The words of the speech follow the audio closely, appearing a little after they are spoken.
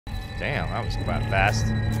Damn, that was quite fast.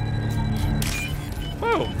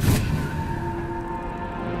 Whoa!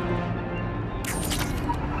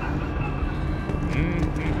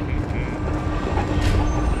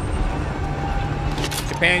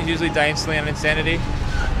 Companions usually die instantly on insanity.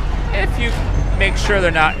 If you make sure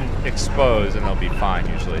they're not exposed, then they'll be fine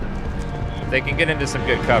usually. They can get into some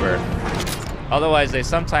good cover. Otherwise, they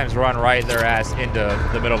sometimes run right their ass into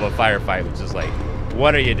the middle of a firefight, which is like,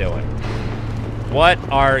 what are you doing? What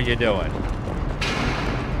are you doing?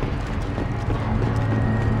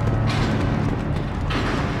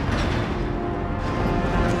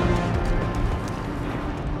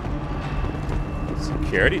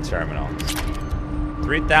 Security terminal.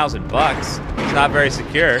 3,000 bucks. It's not very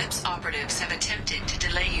secure. Eclipse operatives have attempted to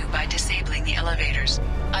delay you by disabling the elevators.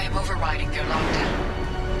 I am overriding their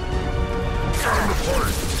lockdown.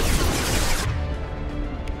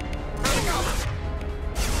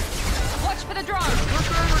 Watch for the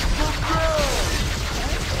drone.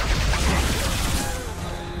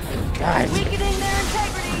 God, Weakening their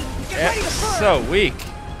integrity. Get ready to it's burn. so weak.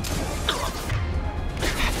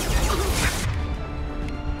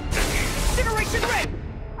 Incineration ray.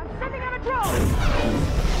 I'm sending out a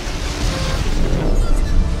drone.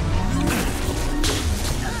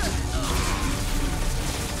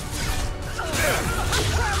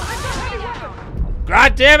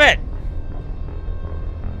 God damn it!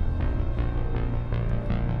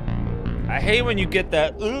 I hate when you get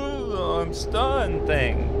that, ooh, I'm stunned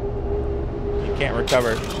thing. You can't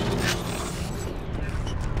recover.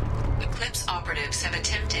 Eclipse operatives have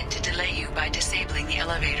attempted to delay you by disabling the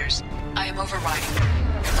elevators. I am overriding their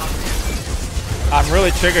lockdown. I'm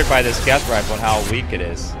really triggered by this gas rifle and how weak it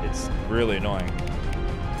is. It's really annoying.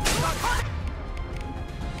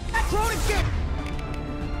 That drone is good.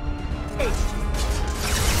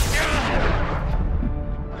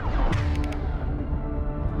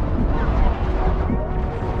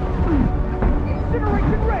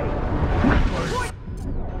 Incineration ray.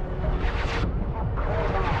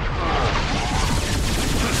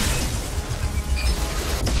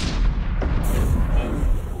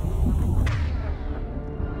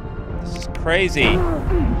 This is crazy.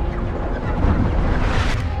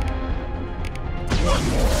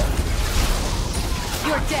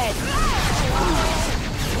 You're dead.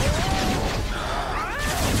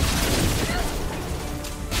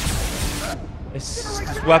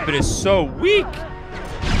 This weapon is so weak.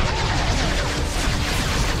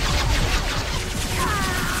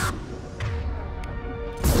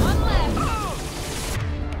 One left.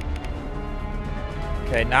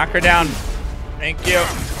 Okay, knock her down. Thank you.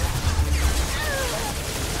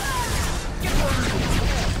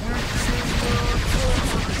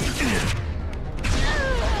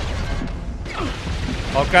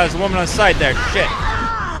 Oh god, there's a woman on the side there. Shit.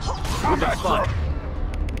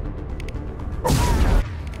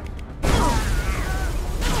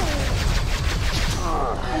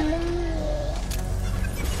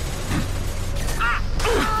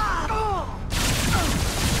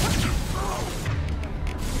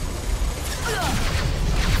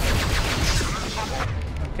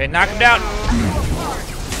 Okay, knock him down.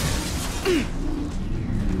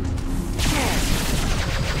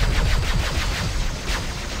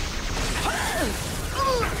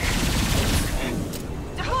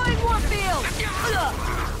 Deploying Warfield.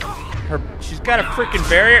 She's got a freaking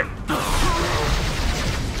barrier.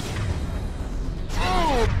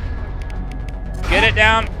 Get it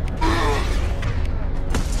down.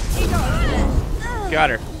 Got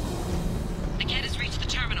her. Niket has reached the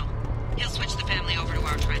terminal. He'll switch the family over to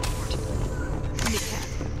our transport.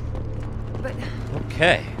 But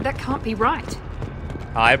Okay. that can't be right.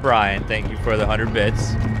 Hi, Brian. Thank you for the 100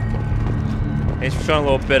 bits. Thanks for showing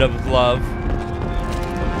a little bit of love.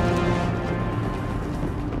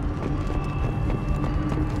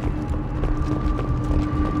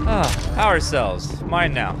 Ah, power cells.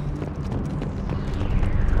 Mine now.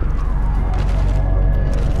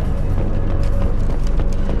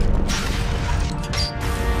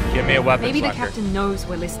 Give me a weapons Maybe the locker. captain knows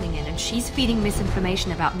we're listening in and she's feeding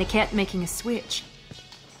misinformation about Niket making a switch.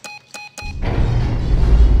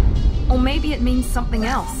 Or maybe it means something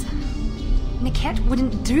else. Niket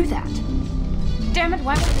wouldn't do that. Damn it,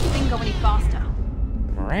 why won't this thing go any faster?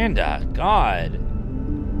 Miranda, God.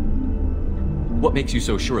 What makes you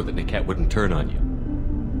so sure that Niket wouldn't turn on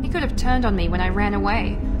you? He could have turned on me when I ran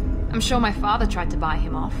away. I'm sure my father tried to buy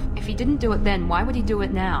him off. If he didn't do it then, why would he do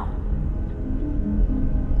it now?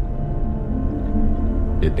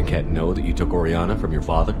 Did Niket know that you took Oriana from your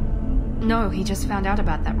father? No, he just found out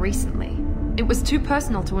about that recently. It was too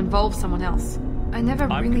personal to involve someone else. I never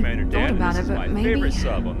I'm really Commander thought Dan, about and this it, is but my maybe... favorite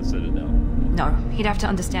sub on the Citadel. No, he'd have to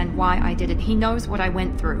understand why I did it. He knows what I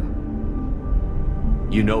went through.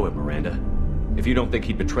 You know him, Miranda. If you don't think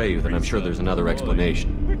he'd betray you, then I'm sure there's another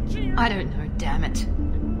explanation. I don't know, damn it.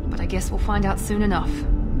 But I guess we'll find out soon enough.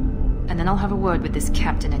 And then I'll have a word with this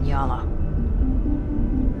captain in Yala.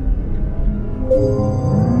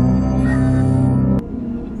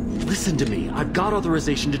 Listen to me. I've got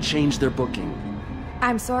authorization to change their booking.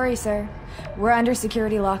 I'm sorry, sir. We're under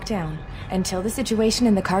security lockdown. Until the situation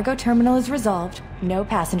in the cargo terminal is resolved, no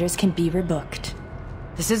passengers can be rebooked.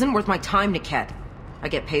 This isn't worth my time, Niket. I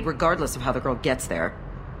get paid regardless of how the girl gets there.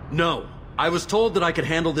 No. I was told that I could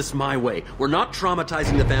handle this my way. We're not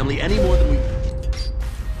traumatizing the family any more than we...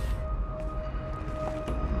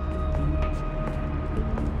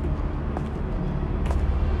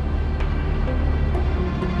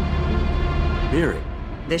 Miri.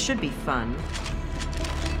 This should be fun.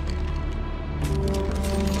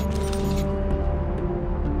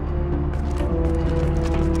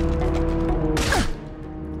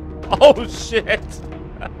 Oh, shit!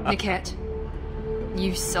 Niket,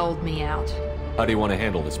 you sold me out. How do you want to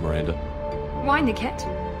handle this, Miranda? Why, Niket?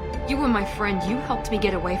 You were my friend. You helped me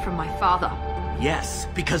get away from my father. Yes,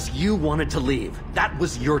 because you wanted to leave. That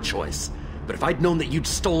was your choice. But if I'd known that you'd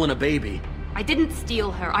stolen a baby... I didn't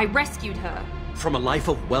steal her. I rescued her. From a life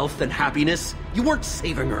of wealth and happiness, you weren't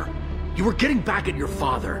saving her. You were getting back at your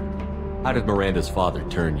father. How did Miranda's father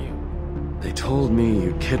turn you? They told me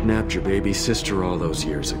you kidnapped your baby sister all those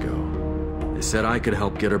years ago. They said I could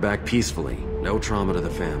help get her back peacefully. No trauma to the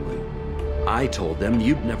family. I told them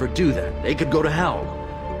you'd never do that. They could go to hell.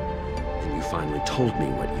 Then you finally told me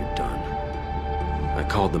what you'd done. I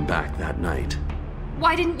called them back that night.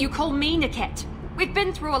 Why didn't you call me, Niket? We've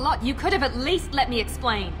been through a lot. You could have at least let me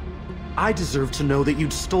explain. I deserve to know that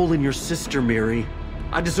you'd stolen your sister, Miri.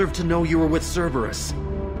 I deserve to know you were with Cerberus.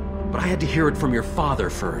 But I had to hear it from your father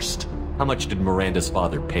first. How much did Miranda's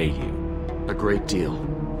father pay you? A great deal.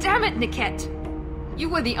 Damn it, Niket! You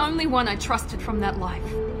were the only one I trusted from that life.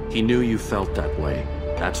 He knew you felt that way.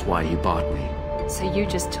 That's why he bought me. So you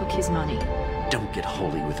just took his money. Don't get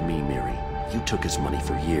holy with me, Miri. You took his money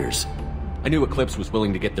for years. I knew Eclipse was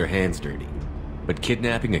willing to get their hands dirty. But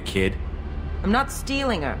kidnapping a kid? I'm not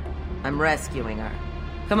stealing her. I'm rescuing her.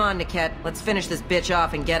 Come on, Niket. Let's finish this bitch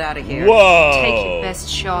off and get out of here. Whoa! Take your best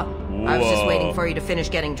shot. I was just waiting for you to finish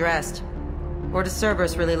getting dressed. Or does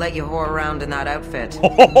Cerberus really let you whore around in that outfit?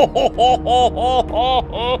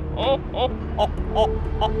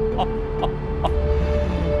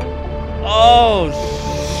 Oh,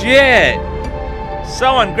 shit!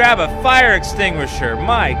 Someone grab a fire extinguisher,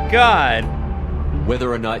 my god!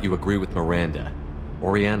 Whether or not you agree with Miranda,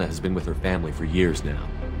 Oriana has been with her family for years now.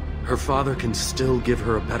 Her father can still give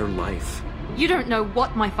her a better life. You don't know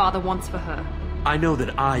what my father wants for her. I know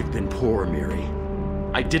that I've been poor, Miri.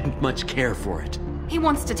 I didn't much care for it. He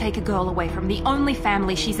wants to take a girl away from the only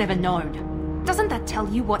family she's ever known. Doesn't that tell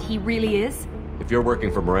you what he really is? If you're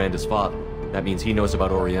working for Miranda's father, that means he knows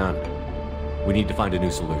about Oriana. We need to find a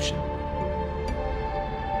new solution.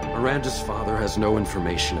 Miranda's father has no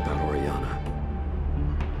information about Oriana.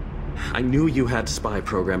 I knew you had spy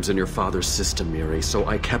programs in your father's system, Miri, so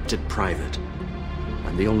I kept it private.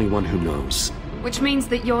 I'm the only one who knows. Which means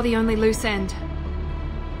that you're the only loose end.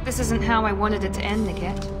 This isn't how I wanted it to end,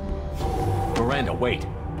 Niket. Miranda, wait.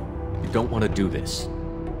 You don't want to do this.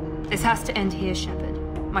 This has to end here, Shepard.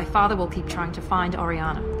 My father will keep trying to find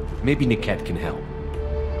Oriana. Maybe Niket can help.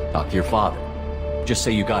 Talk to your father. Just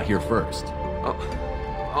say you got here first.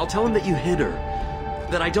 I'll tell him that you hid her.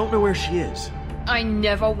 That I don't know where she is. I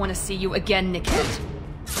never want to see you again, Niket.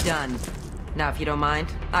 Done. Now, if you don't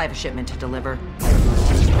mind, I have a shipment to deliver.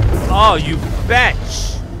 Oh, you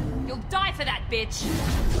bitch! You'll die for that, bitch!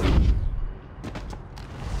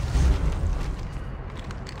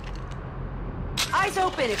 Eyes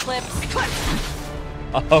open, Eclipse! Eclipse!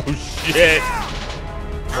 Oh shit!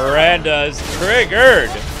 Miranda's triggered!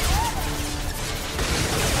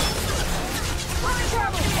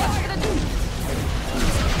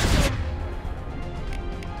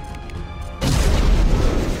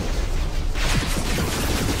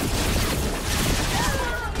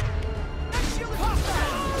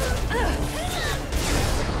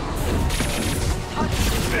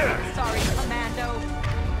 Sorry, Commando.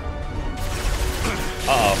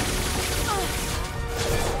 Uh-oh.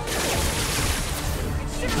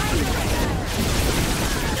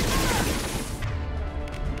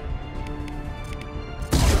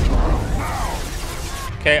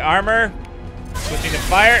 Okay, armor. Switching to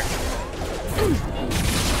fire.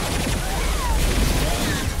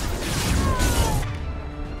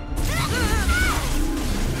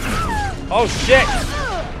 Oh shit!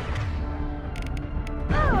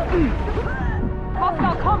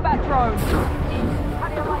 hostile combat drone! How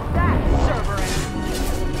do you like that, Cerberus?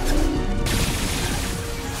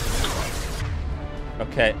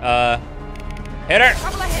 Okay, hit her!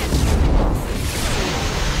 Couple of hits!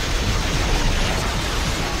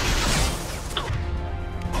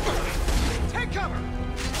 Take cover!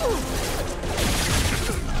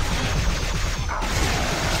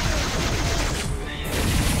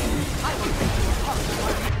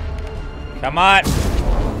 Come on!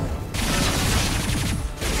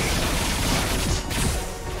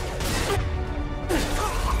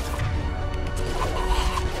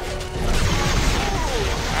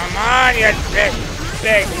 Come on, you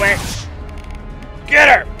big witch! Get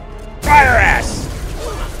her! Fire her ass!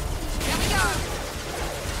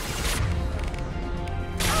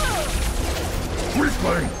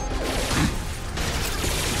 Weakling!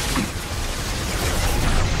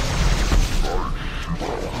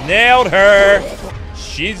 Nailed her!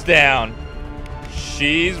 She's down.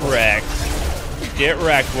 She's wrecked. Get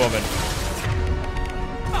wrecked, woman.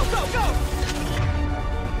 Go, go, go!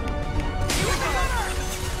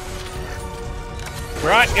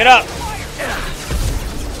 Grunt, get up!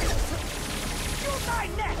 You'll die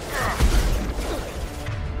next!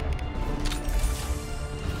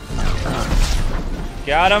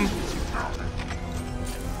 Got him.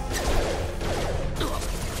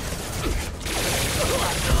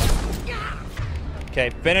 Okay,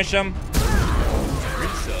 finish him.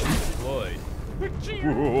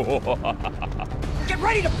 Get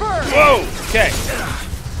ready to burn! Whoa! Okay.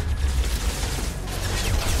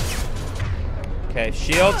 Okay,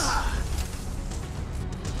 shields.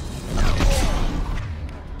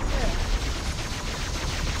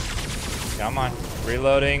 Come on,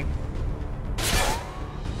 reloading.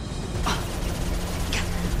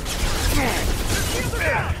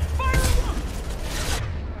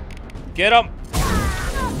 Get him!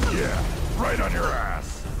 Yeah, right on your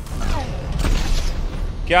ass.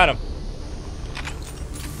 Got him.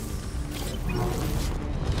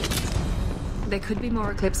 There could be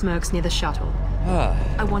more Eclipse mercs near the shuttle.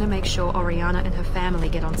 I want to make sure Oriana and her family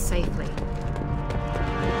get on safely.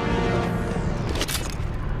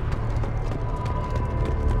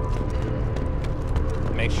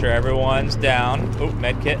 Make sure everyone's down. Oh,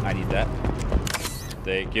 medkit. I need that.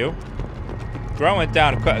 Thank you. Grunt went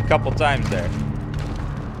down a couple times there.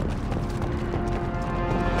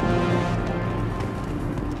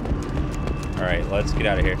 Alright, let's get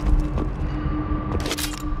out of here.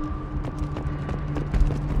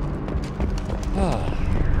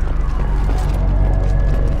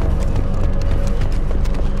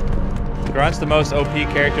 Grunt's the most OP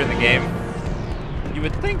character in the game? You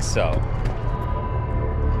would think so.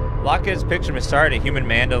 Lockheed's picture was started. A human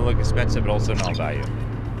man doesn't look expensive, but also no value.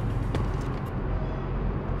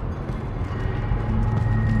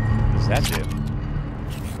 What does that do?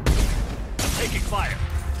 Taking fire.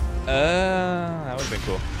 That would've been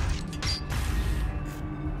cool.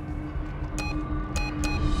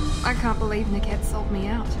 I can't believe Niket sold me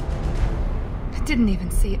out. I didn't even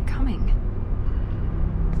see it coming.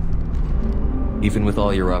 Even with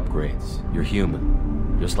all your upgrades, you're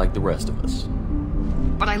human, just like the rest of us.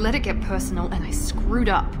 But I let it get personal and I screwed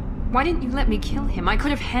up. Why didn't you let me kill him? I could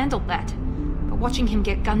have handled that. But watching him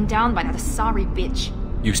get gunned down by that Asari bitch.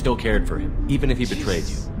 You still cared for him, even if he betrayed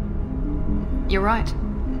you. You're right.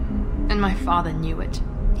 And my father knew it.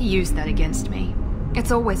 He used that against me.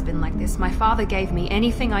 It's always been like this. My father gave me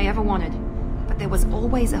anything I ever wanted. But there was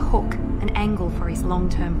always a hook, an angle for his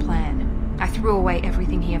long-term plan. I threw away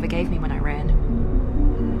everything he ever gave me when I ran.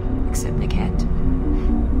 Except Niket.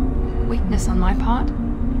 Weakness on my part?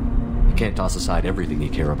 You can't toss aside everything you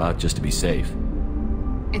care about just to be safe.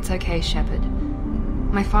 It's okay, Shepard.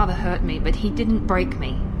 My father hurt me, but he didn't break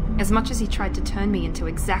me. As much as he tried to turn me into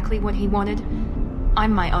exactly what he wanted,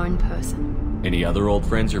 I'm my own person. Any other old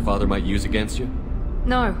friends your father might use against you?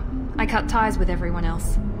 No, I cut ties with everyone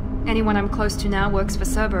else. Anyone I'm close to now works for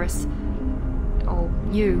Cerberus. Or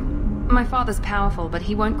you. My father's powerful, but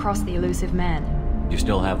he won't cross the elusive man. You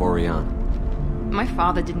still have Oriana. My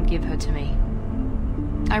father didn't give her to me.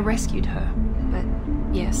 I rescued her, but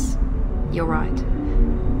yes, you're right.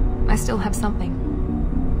 I still have something.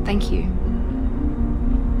 Thank you.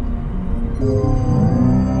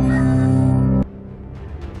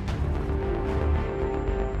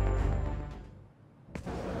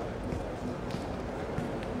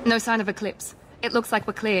 No sign of Eclipse. It looks like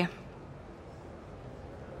we're clear.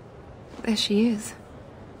 There she is.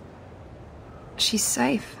 She's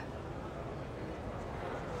safe.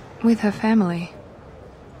 With her family.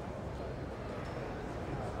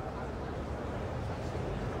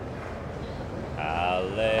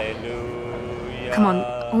 Hallelujah. Come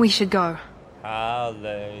on, we should go. Hallelujah.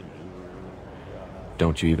 Hallelujah.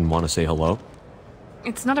 Don't you even want to say hello?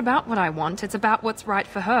 It's not about what I want, it's about what's right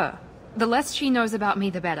for her. The less she knows about me,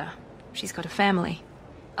 the better. She's got a family.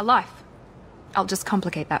 A life. I'll just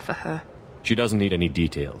complicate that for her. She doesn't need any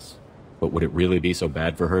details. But would it really be so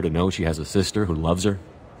bad for her to know she has a sister who loves her?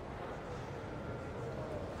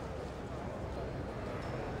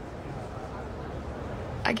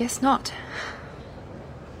 I guess not.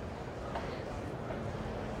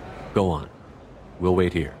 Go on. We'll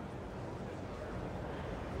wait here.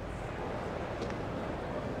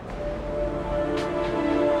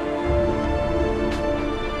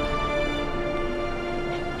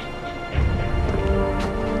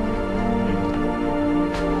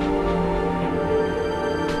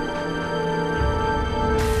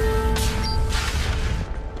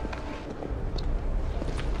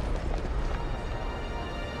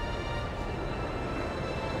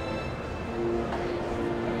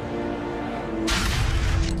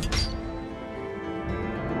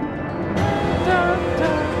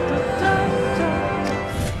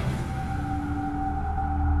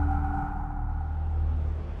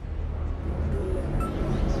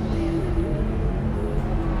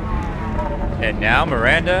 And now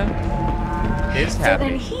Miranda is happy. So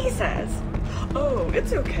then he says, "Oh,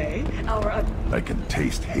 it's okay. I can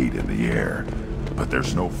taste hate in the air, but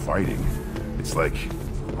there's no fighting. It's like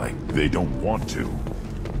they don't want to.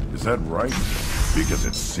 Is that right? Because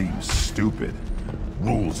it seems stupid.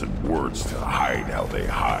 Rules and words to hide how they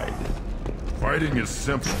hide. Fighting is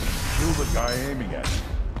simple. Kill the guy aiming at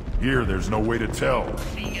you. Here, there's no way to tell.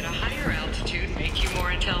 Being at a higher altitude make you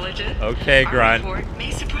more intelligent. Okay, Grunt. Our report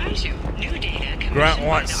may surprise you. New data Grunt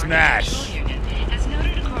wants Smash. has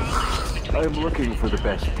noted a correlation between I'm looking for the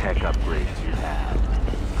best tech upgrades you have.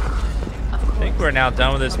 I think we're now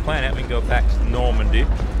done with this planet. We can go back to Normandy.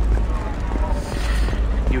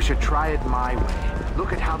 You should try it my way.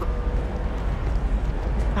 Look at how the...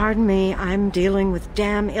 Pardon me, I'm dealing with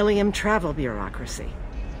damn Ilium travel bureaucracy.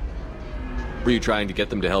 Were you trying to get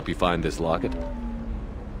them to help you find this locket?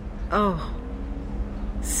 Oh,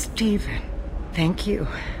 Stephen, thank you.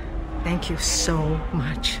 Thank you so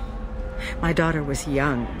much. My daughter was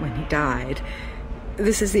young when he died.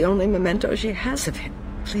 This is the only memento she has of him.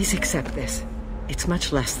 Please accept this. It's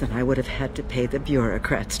much less than I would have had to pay the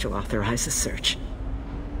bureaucrats to authorize a search.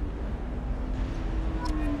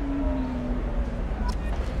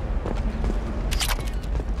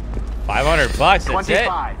 $500, that's 25.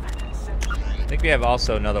 it. I think we have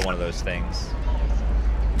also another one of those things.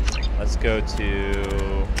 Let's go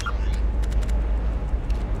to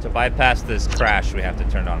bypass this crash, we have to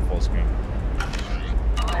turn it on full screen.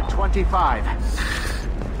 At 25.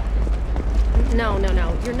 No,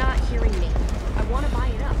 you're not hearing me. I want to buy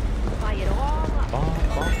it up. Buy it all up.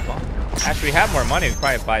 Actually, we have more money. We could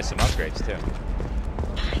probably buy some upgrades too.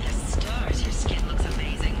 By the stars, your skin looks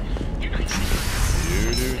amazing. You're not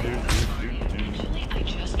Actually, I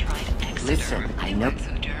just tried Exeter. Listen, I know.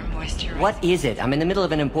 Exoderm moisturizer. What is it? I'm in the middle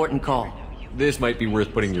of an important call. This might be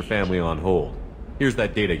worth putting your family on hold. Here's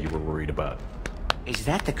that data you were worried about. Is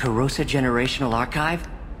that the Carosa Generational Archive?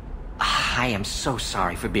 I am so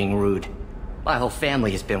sorry for being rude. My whole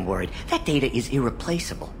family has been worried. That data is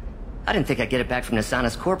irreplaceable. I didn't think I'd get it back from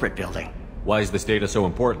Nasana's corporate building. Why is this data so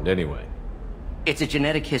important anyway? It's a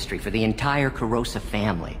genetic history for the entire Carosa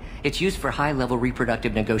family. It's used for high-level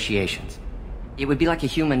reproductive negotiations. It would be like a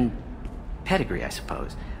human pedigree, I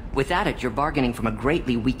suppose. Without it, you're bargaining from a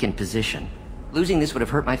greatly weakened position. Losing this would have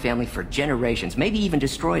hurt my family for generations, maybe even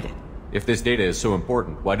destroyed it. If this data is so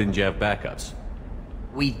important, why didn't you have backups?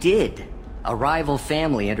 We did. A rival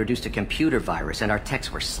family introduced a computer virus and our techs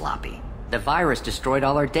were sloppy. The virus destroyed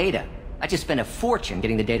all our data. I just spent a fortune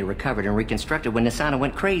getting the data recovered and reconstructed when Nasana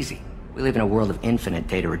went crazy. We live in a world of infinite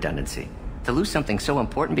data redundancy. To lose something so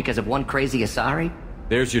important because of one crazy Asari?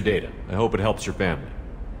 There's your data. I hope it helps your family.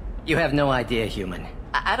 You have no idea, human.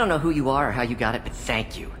 I don't know who you are or how you got it, but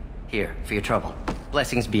thank you. Here, for your trouble.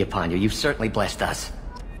 Blessings be upon you. You've certainly blessed us.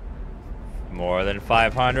 More than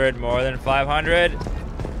 500, more than 500.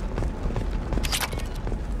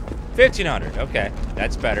 1,500, okay.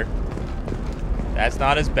 That's better. That's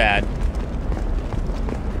not as bad.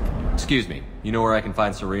 Excuse me, you know where I can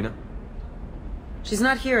find Serena? She's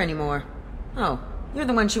not here anymore. Oh, you're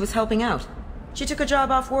the one she was helping out. She took a job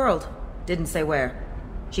off-world. Didn't say where.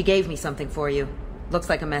 She gave me something for you. Looks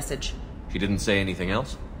like a message. She didn't say anything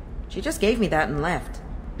else? She just gave me that and left.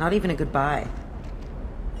 Not even a goodbye.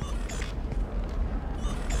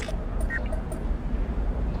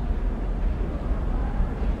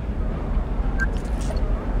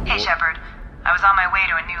 Hey, Shepard. I was on my way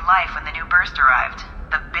to a new life when the new burst arrived.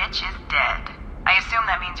 The bitch is dead. I assume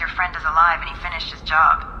that means your friend is alive and he finished his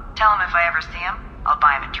Tell him if I ever see him, I'll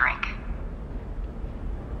buy him a drink.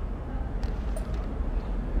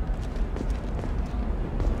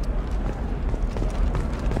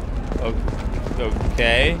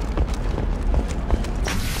 Okay.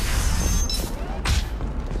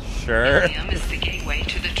 Sure. Helium is the gateway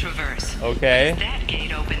to the Traverse. Okay. Is that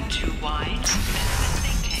gate open too wide?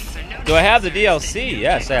 Do I have the DLC?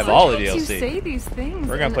 Yes, I have all the DLC. You say these things.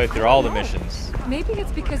 We're gonna play through all the missions. Maybe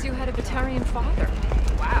it's because you had a Batarian father.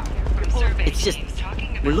 Wow. It's just,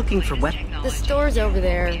 we're looking for weapons. The store's over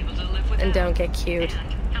there. And don't get cute.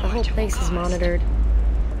 The whole place is monitored.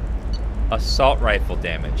 Assault rifle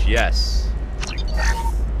damage, yes.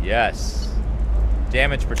 Yes.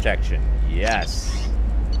 Damage protection, yes.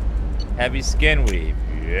 Heavy skin weave,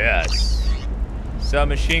 yes.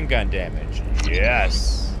 Submachine gun damage,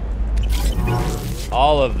 yes.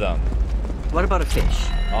 All of them. What about a fish?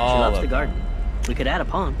 All she loves of the garden. We could add a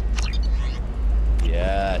pond.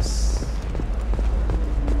 Yes.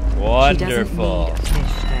 Wonderful. She doesn't need a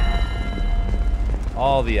fish, Dad.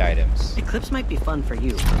 All the items. Eclipse might be fun for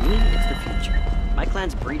you. For me, it's the future. My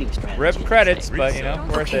clan's breeding strategy. Rip credits, but you know,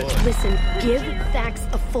 worth it. Listen, give Thax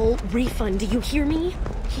a full refund. Do you hear me?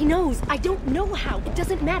 He knows. I don't know how. It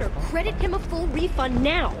doesn't matter. Credit him a full refund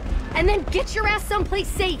now. And then get your ass someplace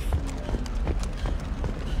safe.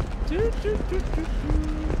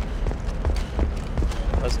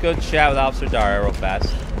 Let's go chat with Officer Dara real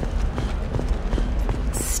fast.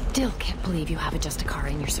 Still can't believe you have a Justicar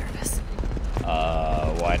in your service.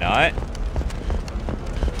 Why not?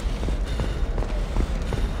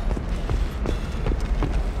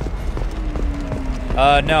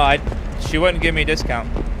 No, she wouldn't give me a discount.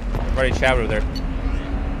 I've already chatted with her.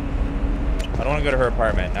 I don't want to go to her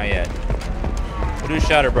apartment, not yet. We'll do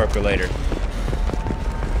Shadow Broker later.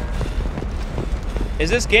 Is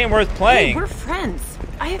this game worth playing? Hey, we're friends.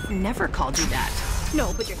 I have never called you that.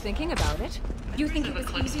 No, but you're thinking about it. You think it was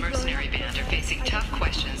Eclipse easy mercenary band are facing tough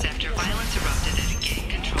questions after violence erupted at a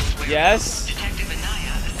gang-controlled warehouse. Yes. Detective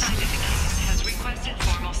Anaya, assigned to the case, has requested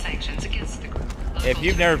formal sanctions against the group. If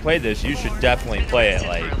you've never played this, you should definitely play it,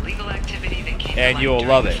 like, and to you will light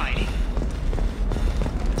love during it. the fighting.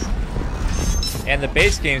 And the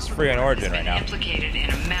base game's free on Origin right now. Implicated in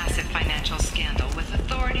a massive financial scandal with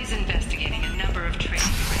authorities investigating a number of trade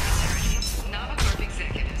irregularities. Navacorp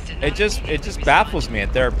executives did not It just baffles me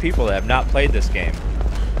that there are people that have not played this game.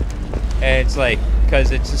 And it's like,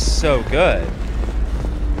 because it's just so good.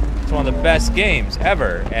 It's one of the best games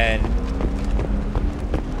ever, and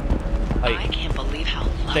like, I can't believe how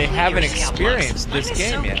they lovely haven't your scalp experienced looks. this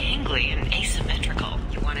Mine game is so yet. gangly and asymmetrical.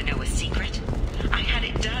 You want to know a secret? I had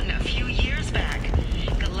it done a few years back.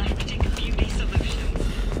 Galactic Beauty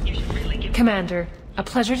Solutions. You should really give Commander, a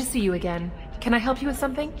pleasure to see you again. Can I help you with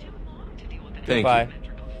something? Thank Goodbye. you.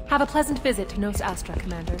 Have a pleasant visit to Nos Astra,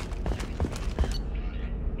 Commander.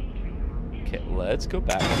 Okay, let's go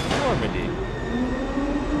back to Normandy.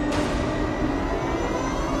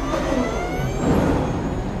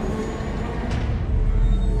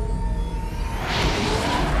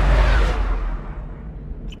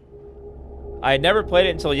 I had never played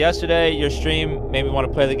it until yesterday. Your stream made me want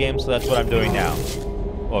to play the game, so that's what I'm doing now.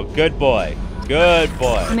 Well, good boy. Good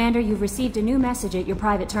boy. Commander, you've received a new message at your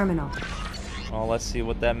private terminal. Well, let's see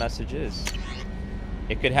what that message is.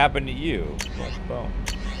 It could happen to you. Boom.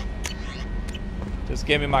 Just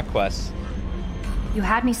give me my quest. You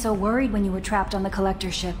had me so worried when you were trapped on the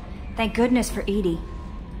collector ship. Thank goodness for Edie.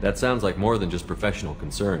 That sounds like more than just professional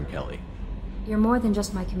concern, Kelly. You're more than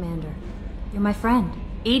just my commander. You're my friend.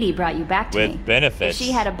 Edie brought you back to me. With benefits. If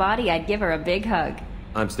she had a body, I'd give her a big hug.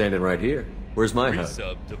 I'm standing right here. Where's my hug?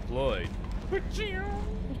 Resub deployed.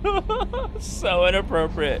 So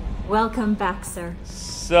inappropriate. Welcome back, sir.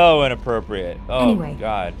 So inappropriate. Oh, Anyway.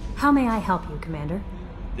 God. How may I help you, Commander?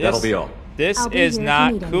 That'll be all. This I'll be is here if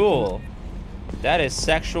not you need cool. That is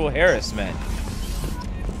sexual harassment.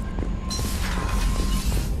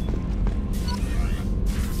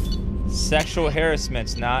 Sexual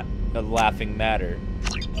harassment's not a laughing matter.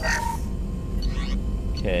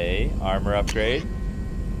 Okay, armor upgrade.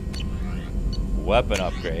 Weapon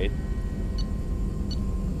upgrade.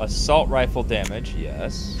 Assault rifle damage,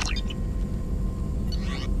 yes.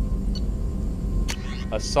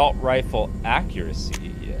 Assault rifle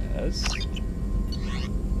accuracy, yes.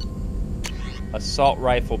 Assault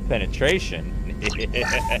rifle penetration.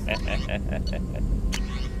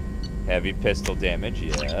 Heavy pistol damage,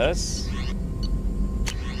 yes.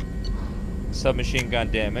 Submachine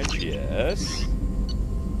gun damage, yes.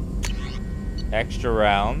 Extra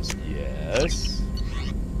rounds, yes.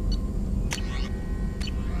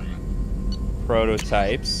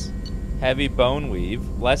 Prototypes. Heavy bone weave.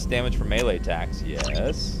 Less damage for melee attacks,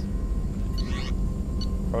 yes.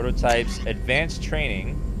 Prototypes, advanced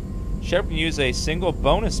training. Shepard can use a single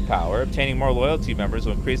bonus power. Obtaining more loyalty members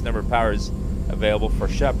will increase the number of powers available for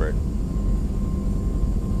Shepard.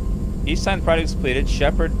 Each time the project is completed,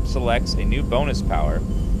 Shepard selects a new bonus power.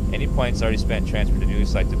 Any points already spent transfer to newly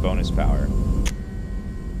selected bonus power.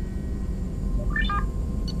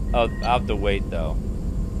 Oh, I'll have to wait though.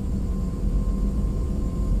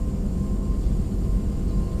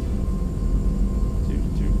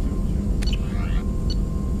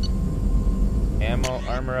 Ammo,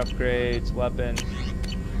 armor upgrades, weapon.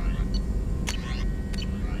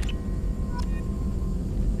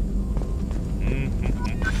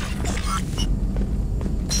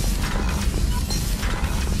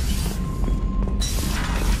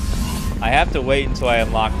 I have to wait until I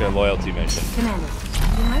unlock their loyalty mission. Commander,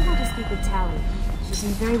 you might want to speak with Tali. She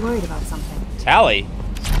seems very worried about something. Tali?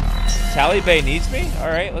 Tali Bay needs me?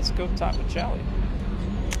 Alright, let's go talk with Tali.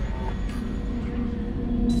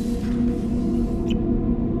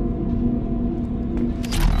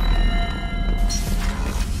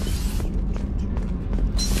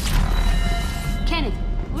 Kenneth,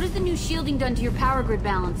 what has the new shielding done to your power grid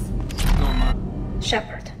balance?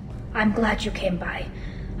 Shepard, I'm glad you came by.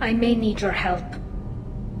 I may need your help.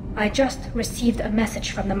 I just received a message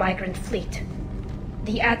from the migrant fleet.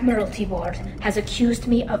 The Admiralty Board has accused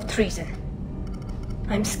me of treason.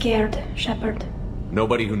 I'm scared, Shepard.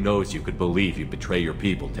 Nobody who knows you could believe you betray your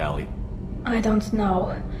people, Tali. I don't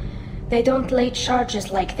know. They don't lay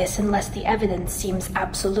charges like this unless the evidence seems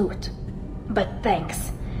absolute. But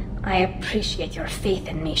thanks. I appreciate your faith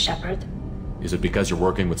in me, Shepard. Is it because you're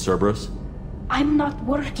working with Cerberus? I'm not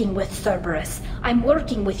working with Cerberus. I'm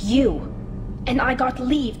working with you. And I got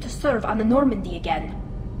leave to serve on the Normandy again.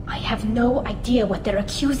 I have no idea what they're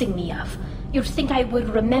accusing me of. You'd think I would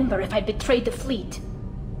remember if I betrayed the fleet.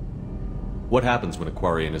 What happens when a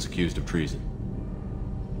Quarian is accused of treason?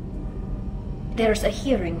 There's a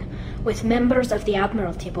hearing, with members of the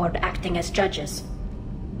Admiralty Board acting as judges.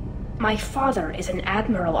 My father is an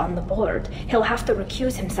admiral on the board. He'll have to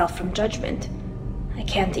recuse himself from judgment. I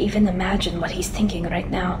can't even imagine what he's thinking right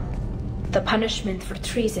now. The punishment for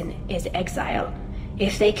treason is exile.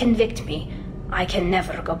 If they convict me, I can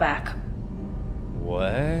never go back.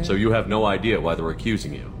 What? So you have no idea why they're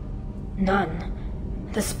accusing you? None.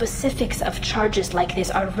 The specifics of charges like this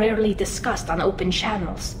are rarely discussed on open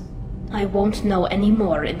channels. I won't know any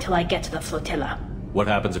more until I get to the flotilla. What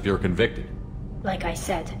happens if you're convicted? Like I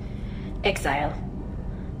said, exile.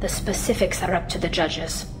 The specifics are up to the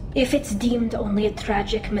judges. If it's deemed only a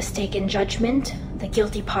tragic mistake in judgment, the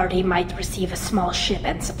guilty party might receive a small ship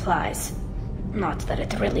and supplies. Not that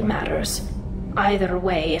it really matters. Either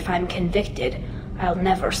way, if I'm convicted, I'll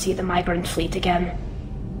never see the migrant fleet again.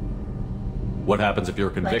 What happens if you're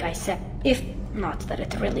convicted? Like I said, if not that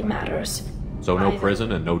it really matters. So no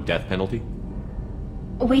prison and no death penalty?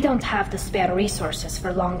 We don't have the spare resources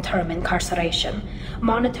for long-term incarceration.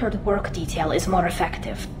 Monitored work detail is more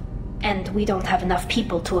effective. And we don't have enough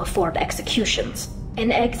people to afford executions.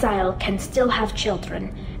 An exile can still have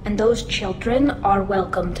children, and those children are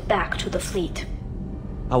welcomed back to the fleet.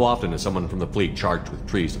 How often is someone from the fleet charged with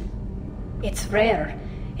treason? It's rare.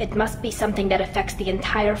 It must be something that affects the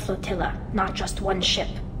entire flotilla, not just one ship.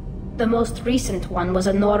 The most recent one was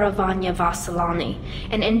Anora Vanya Vasilani,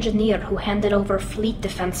 an engineer who handed over fleet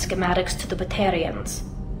defense schematics to the Batarians.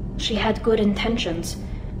 She had good intentions.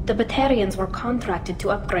 The Batarians were contracted to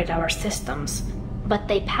upgrade our systems, but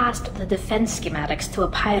they passed the defense schematics to a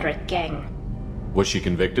pirate gang. Was she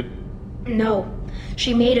convicted? No.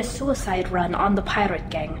 She made a suicide run on the pirate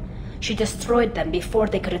gang. She destroyed them before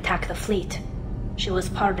they could attack the fleet. She was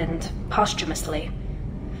pardoned posthumously.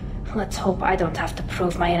 Let's hope I don't have to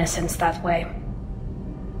prove my innocence that way.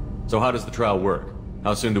 So how does the trial work?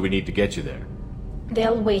 How soon do we need to get you there?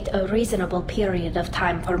 They'll wait a reasonable period of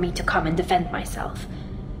time for me to come and defend myself.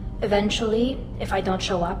 Eventually, if I don't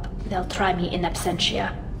show up, they'll try me in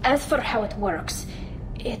absentia. As for how it works,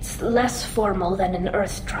 it's less formal than an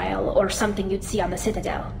Earth trial or something you'd see on the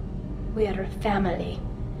Citadel. We're family.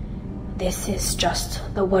 This is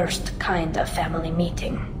just the worst kind of family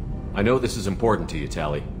meeting. I know this is important to you,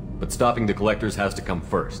 Tali, but stopping the Collectors has to come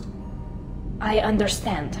first. I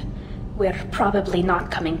understand. We're probably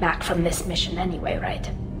not coming back from this mission anyway, right?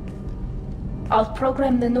 I'll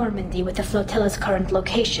program the Normandy with the flotilla's current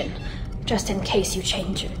location, just in case you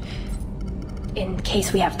change it. In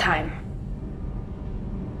case we have time.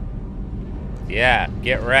 Yeah,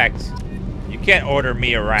 get wrecked. You can't order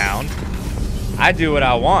me around. I do what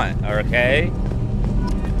I want, okay?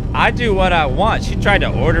 I do what I want. She tried to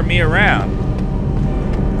order me around.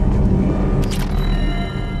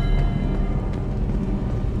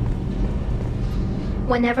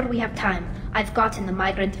 Whenever we have time, I've gotten the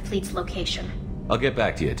migrant fleet's location. I'll get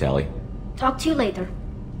back to you, Tali. Talk to you later.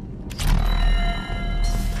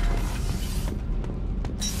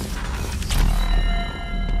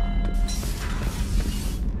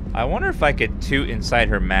 I wonder if I could toot inside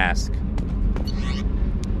her mask.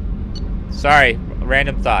 Sorry,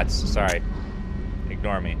 random thoughts. Sorry.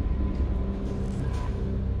 Ignore me.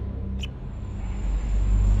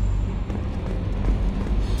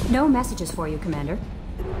 No messages for you, Commander.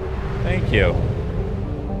 Thank you.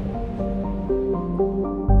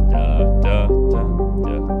 Da, da, da, da,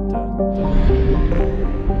 da, da.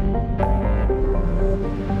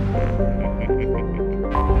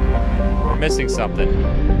 We're missing something.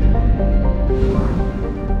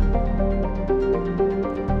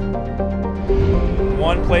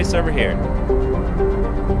 One place over here.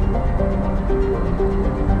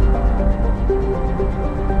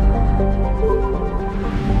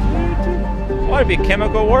 Why would it be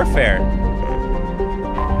chemical warfare?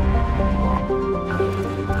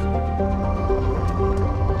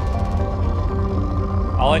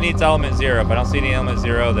 All I need is element 0. If I don't see any element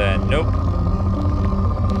 0, then nope.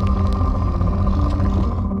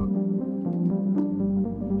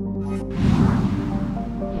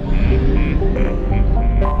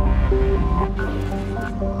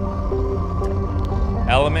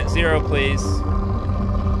 Element 0, please.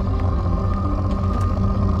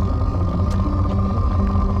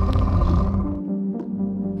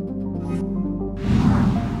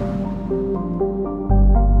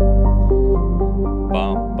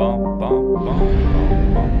 Bum, bum, bum, bum,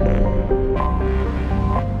 bum, bum.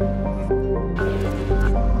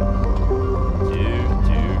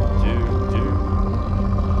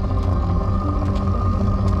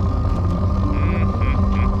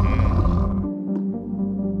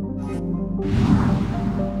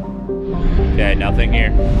 Okay, nothing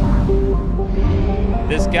here.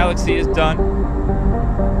 This galaxy is done.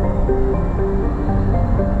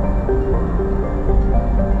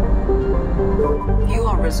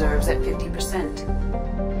 Fuel reserves at 50%.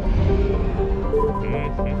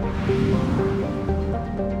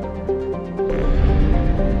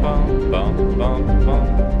 Bum, bum, bum, bum.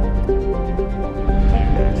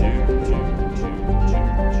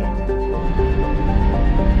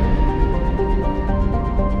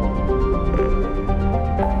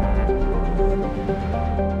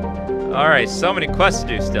 Alright, so many quests to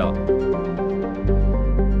do still.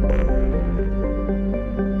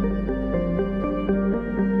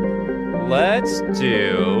 Let's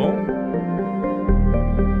do...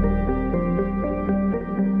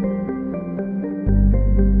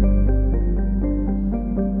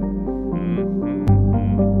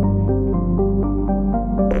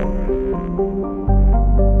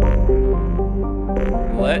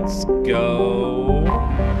 Let's go...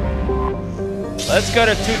 Let's go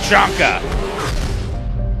to Tuchanka.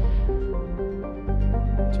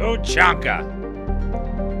 Tuchanka.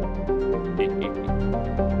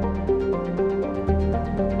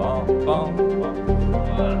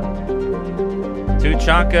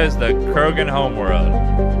 Tuchanka is the Krogan homeworld.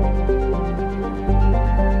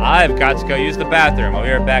 I've got to go use the bathroom. I'll be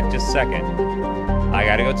right back just a second. I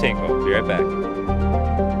gotta go tinkle. Be right back.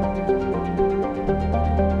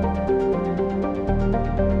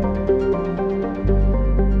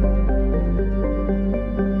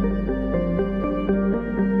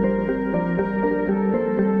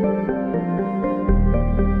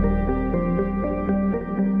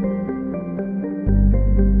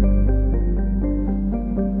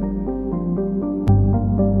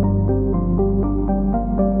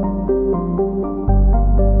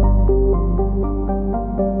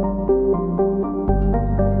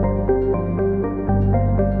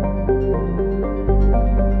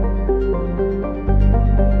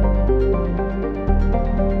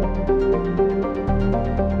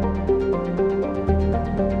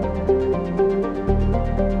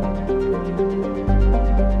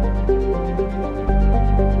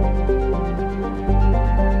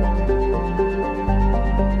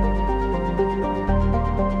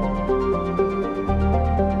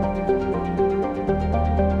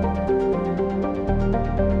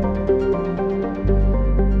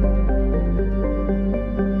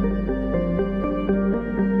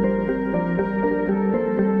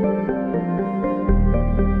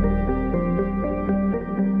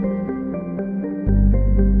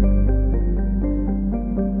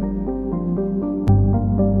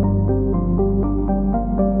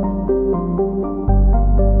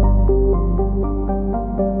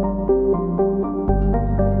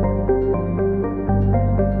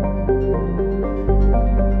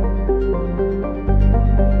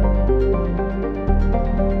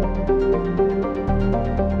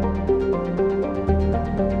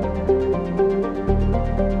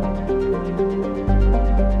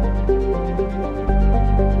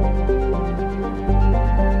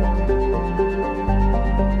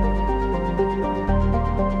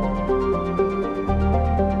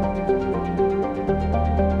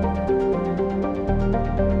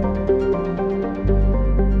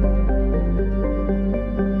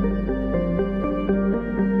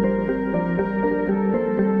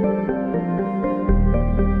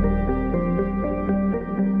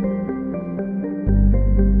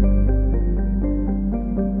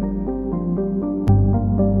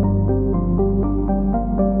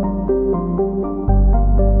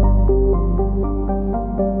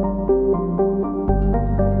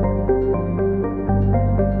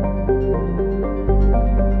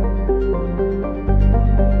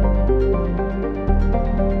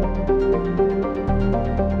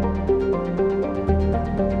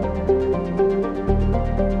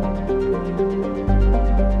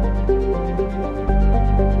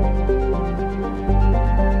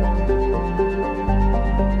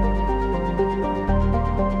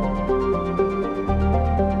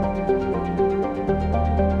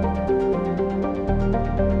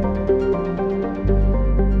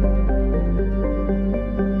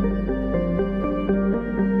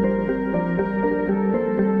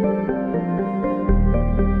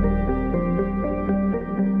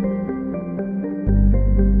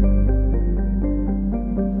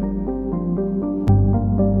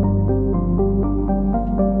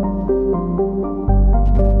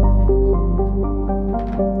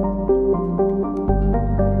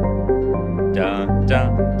 Dun,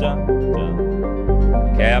 dun, dun, dun.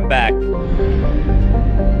 Okay, I'm back. Dun,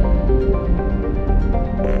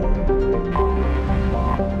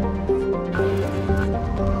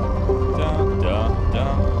 dun,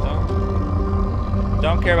 dun, dun.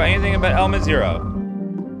 Don't care about anything about Element Zero.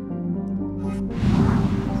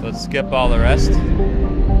 So let's skip all the rest. Dun,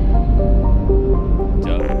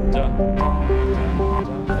 dun, dun, dun,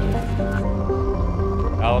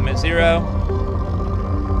 dun. Element Zero.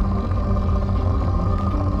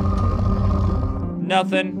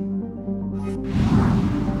 Nothing.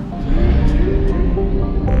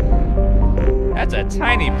 That's a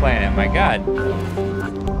tiny planet, my god.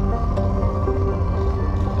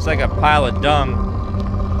 It's like a pile of dung.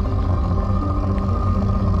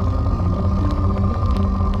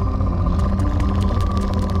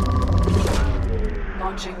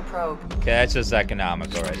 Launching probe. Okay, that's just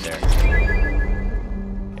economical right there.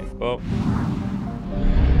 Okay, whoa.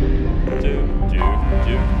 Do.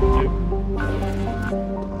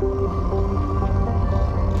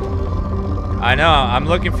 I know, I'm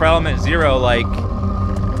looking for Element Zero like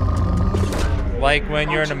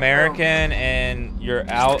when you're an American and you're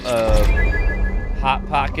out of Hot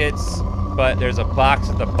Pockets, but there's a box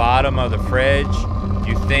at the bottom of the fridge,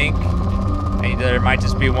 you think, and there might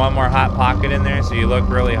just be one more Hot Pocket in there, so you look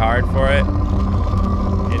really hard for it,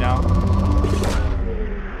 you know?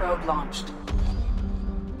 Probe launched.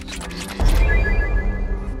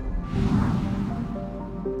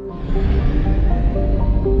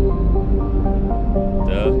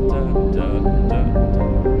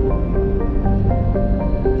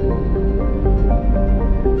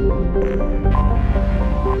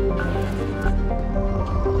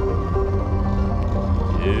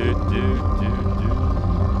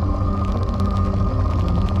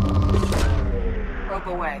 Probe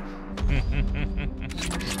away.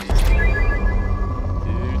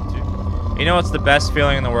 You know what's the best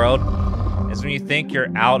feeling in the world? Is when you think you're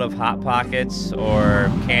out of Hot Pockets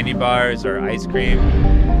or candy bars or ice cream,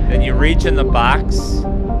 then you reach in the box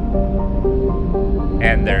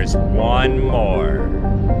and there's one more.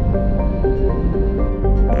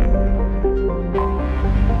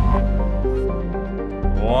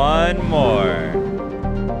 One more.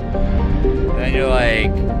 Then you're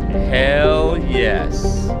like, hell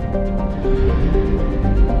yes.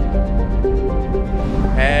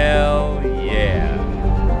 Hell yeah.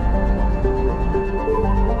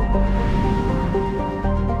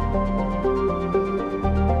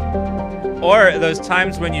 Or those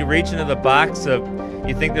times when you reach into the box of,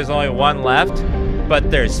 you think there's only one left, but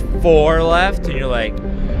there's 4 left, and you're like,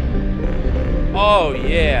 oh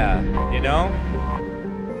yeah, you know?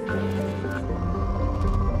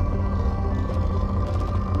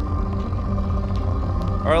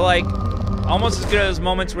 Or like, almost as good as those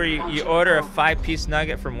moments where you order a 5-piece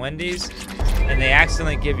nugget from Wendy's and they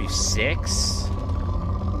accidentally give you 6.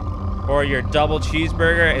 Or your double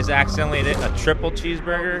cheeseburger is accidentally a triple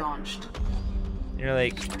cheeseburger. You're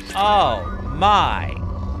like, oh my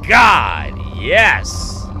God,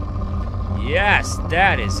 yes. Yes,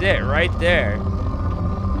 that is it right there.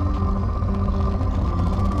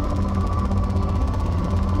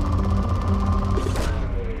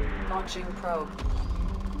 Launching probe.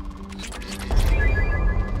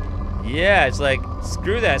 Yeah, it's like,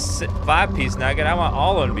 screw that 5-piece nugget. I want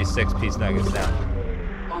all of them to be 6-piece nuggets now.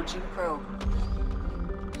 Launching probe.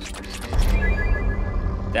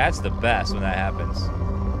 That's the best when that happens.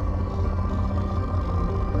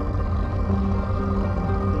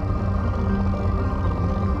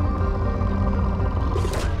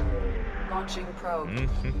 Launching probe.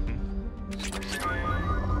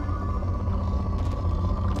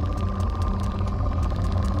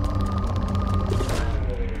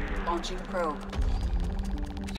 Launching probe.